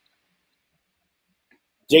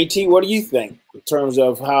 JT, what do you think in terms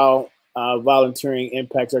of how volunteering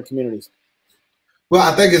impacts our communities? Well,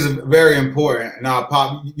 I think it's very important. Now,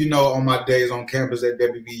 Pop, you know, on my days on campus at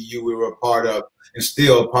WVU, we were part of, and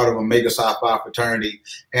still part of, Omega Psi Phi fraternity.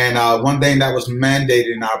 And one thing that was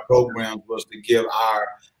mandated in our programs was to give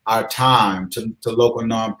our time to local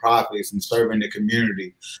nonprofits and serving the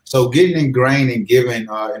community. So getting ingrained and giving, you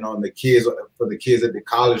know, for the kids at the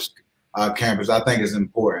college campus, I think is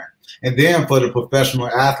important. And then for the professional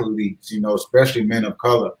athletes, especially men of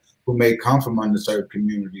color who may come from underserved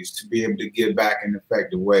communities, to be able to give back in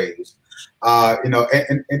effective ways,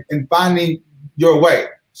 and finding your way.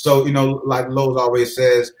 So, like Lowe's always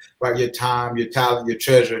says, right, your time, your talent, your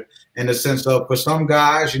treasure, in the sense of, for some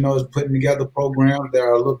guys, is putting together programs that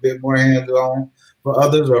are a little bit more hands-on. For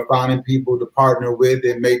others, are finding people to partner with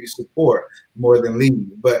and maybe support more than lead.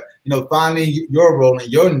 But, finding your role and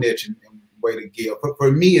your niche and way to give.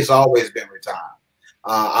 For me, it's always been with time.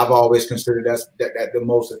 I've always considered that the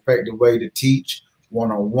most effective way to teach,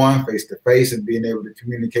 one-on-one, face-to-face, and being able to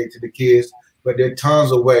communicate to the kids. But there are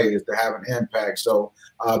tons of ways to have an impact. So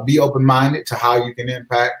be open-minded to how you can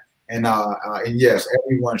impact. And yes,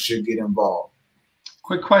 everyone should get involved.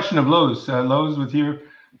 Quick question of Lowe's. Lowe's, with your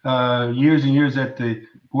years and years at the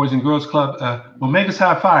Boys and Girls Club, Omega's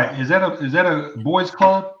High Five, is that a boys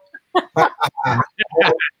club?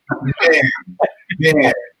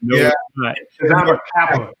 Yeah. Because I'm a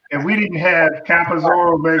Kappa, and we didn't have Kappas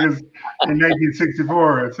or Omegas in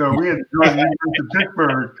 1964, so we had to join the University of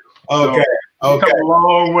Pittsburgh. Okay. So come a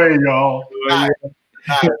long way, y'all.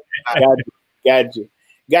 Gotcha.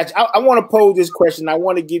 I want to pose this question. I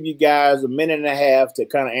want to give you guys a minute and a half to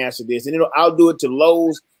kind of answer this, and I'll do it to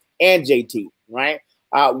Lowe's and JT. Right?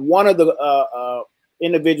 One of the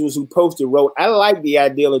individuals who posted wrote, "I like the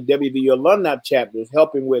idea of WVU alumni chapters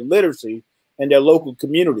helping with literacy in their local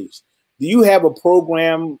communities. Do you have a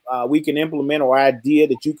program we can implement or idea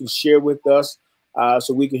that you can share with us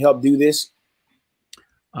so we can help do this?"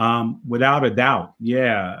 Without a doubt.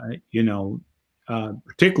 Yeah.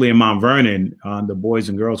 Particularly in Mount Vernon, the Boys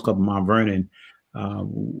and Girls Club in Mount Vernon,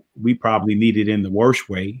 we probably need it in the worst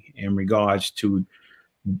way in regards to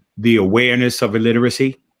the awareness of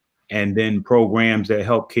illiteracy, and then programs that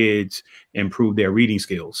help kids improve their reading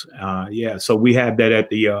skills. So we have that at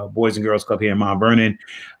the Boys and Girls Club here in Mount Vernon.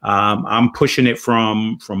 I'm pushing it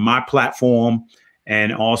from my platform,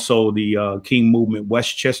 and also the King Movement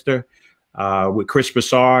Westchester with Chris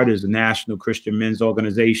Broussard is the National Christian Men's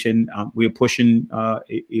Organization. We're pushing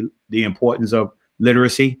the importance of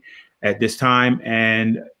literacy at this time.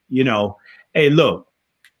 And, hey, look,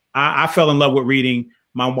 I fell in love with reading.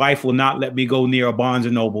 My wife will not let me go near a Barnes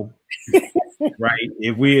and Noble. Right?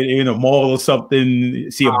 If we're in a mall or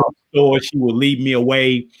something, see a bookstore, she will lead me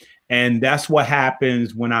away. And that's what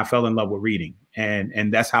happens when I fell in love with reading.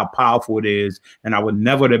 And that's how powerful it is. And I would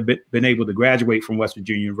never have been able to graduate from West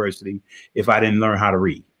Virginia University if I didn't learn how to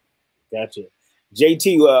read. Gotcha.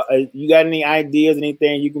 JT, you got any ideas,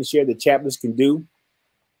 anything you can share that chapters can do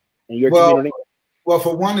in your community? Well,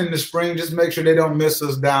 for one, in the spring, just make sure they don't miss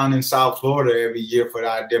us down in South Florida every year for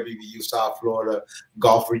our WVU South Florida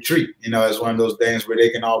golf retreat. It's one of those things where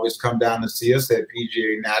they can always come down to see us at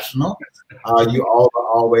PGA National. You all are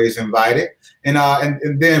always invited. And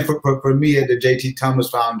then for me at the JT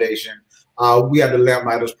Thomas Foundation, we have the Lamp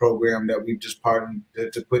Lighters program that we've just partnered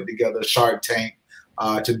to put together a Shark Tank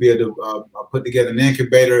to be able to put together an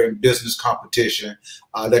incubator and business competition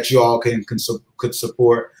that you all could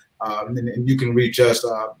support. And you can reach us,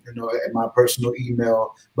 at my personal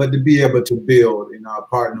email. But to be able to build and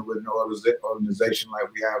partner with an organization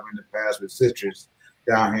like we have in the past with Citrus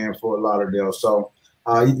down here in Fort Lauderdale. So,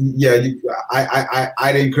 I'd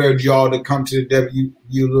encourage you all to come to the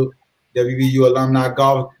WVU Alumni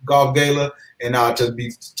Golf Gala and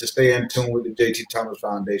to stay in tune with the JT Thomas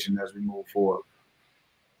Foundation as we move forward.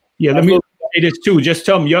 Yeah, let me say this too. Just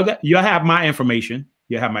tell them you'll have my information.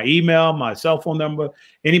 You have my email, my cell phone number.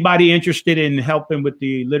 Anybody interested in helping with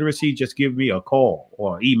the literacy, just give me a call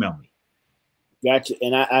or email me. Gotcha.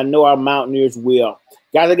 And I know our Mountaineers will.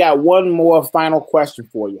 Guys, I got one more final question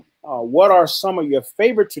for you. What are some of your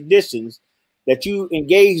favorite traditions that you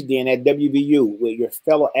engaged in at WVU with your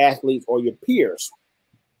fellow athletes or your peers?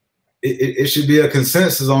 It should be a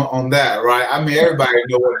consensus on that, right? I mean, everybody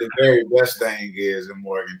knows what the very best thing is in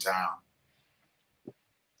Morgantown.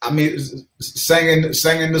 I mean, singing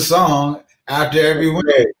the song after every win.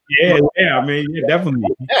 Yeah. I mean, yeah, definitely.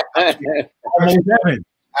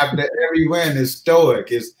 After every win is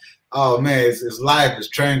stoic. It's life is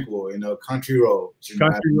tranquil. Country roads.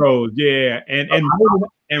 Country roads, yeah, and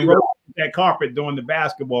rolling that carpet during the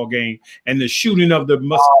basketball game and the shooting of the.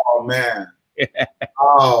 Oh man.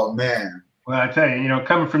 Oh man. Well, I tell you,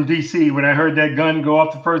 coming from DC, when I heard that gun go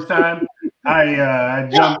off the first time, I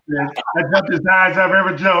jumped. I jumped as high as I've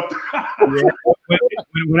ever jumped.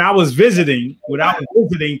 When I was visiting, one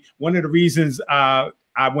of the reasons I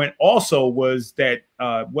went also was that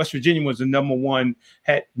West Virginia was the #1,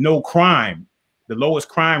 had no crime, the lowest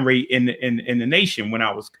crime rate in the nation when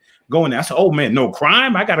I was going there. I said, oh man, no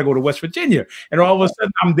crime. I got to go to West Virginia. And all of a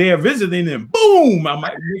sudden I'm there visiting and boom, I'm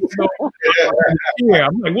like,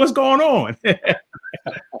 I'm like, what's going on?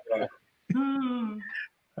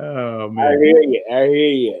 Oh man. I hear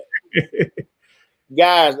you.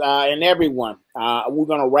 Guys, and everyone, we're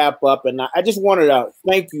going to wrap up. And I just wanted to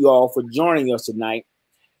thank you all for joining us tonight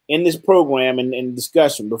in this program and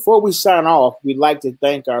discussion. Before we sign off, we'd like to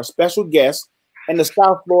thank our special guests and the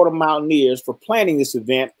South Florida Mountaineers for planning this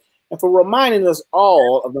event and for reminding us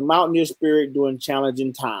all of the Mountaineer spirit during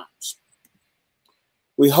challenging times.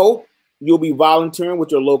 We hope you'll be volunteering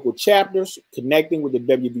with your local chapters, connecting with the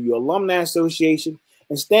WVU Alumni Association,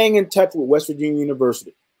 and staying in touch with West Virginia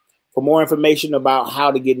University. For more information about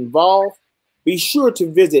how to get involved, be sure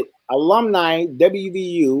to visit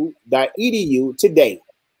alumniwvu.edu today.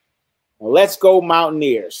 Let's go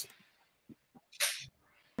Mountaineers.